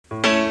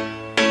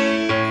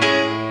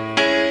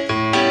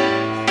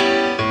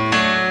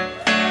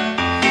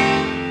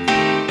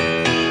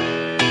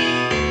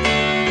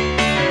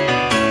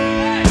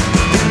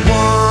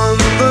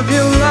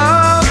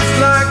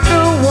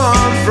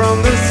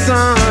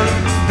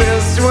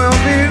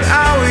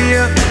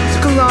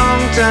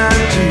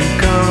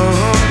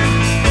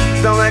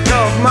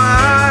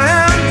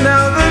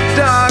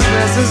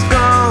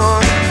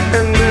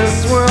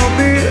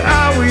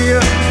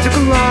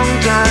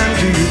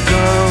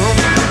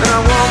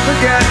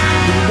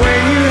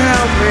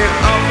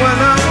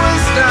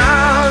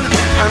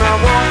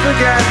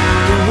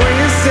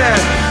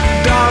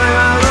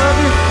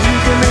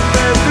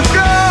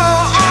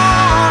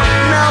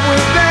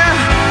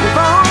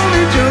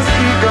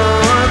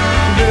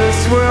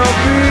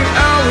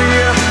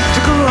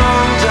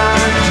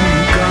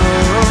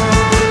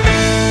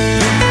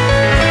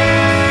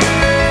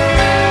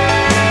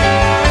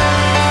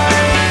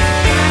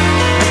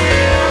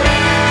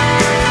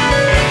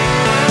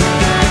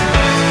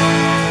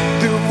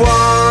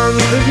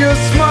If you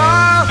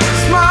smile,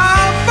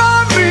 smile for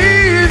me,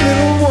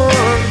 little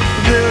one.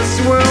 This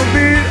will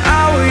be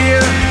our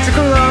year. Took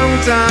a long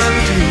time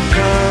to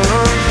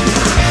come.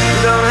 You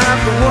don't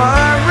have to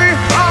worry,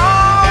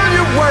 all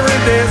your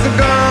worried days are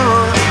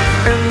gone.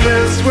 And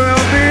this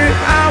will be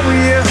our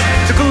year.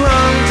 Took a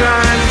long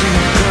time to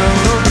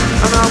come.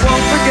 And I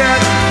won't forget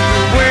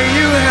the way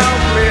you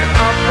helped me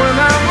up when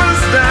I was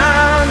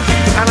down.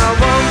 And I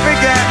won't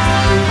forget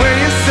the way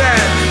you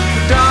said,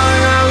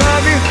 darling, I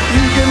love you.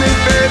 You give me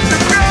faith to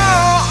go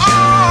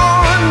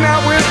on. Now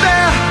we're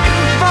there,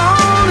 if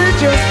only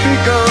just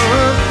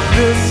begun.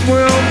 This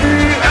will be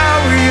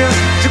our year.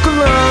 Took a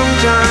long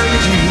time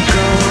to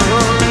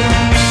come.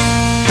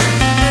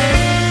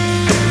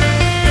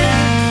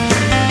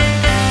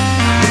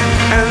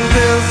 And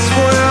this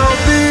will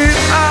be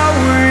our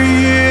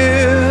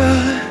year.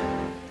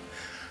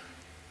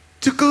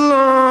 Took a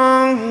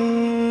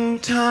long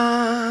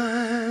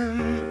time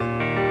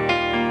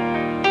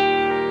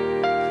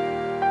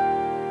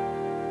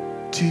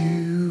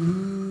to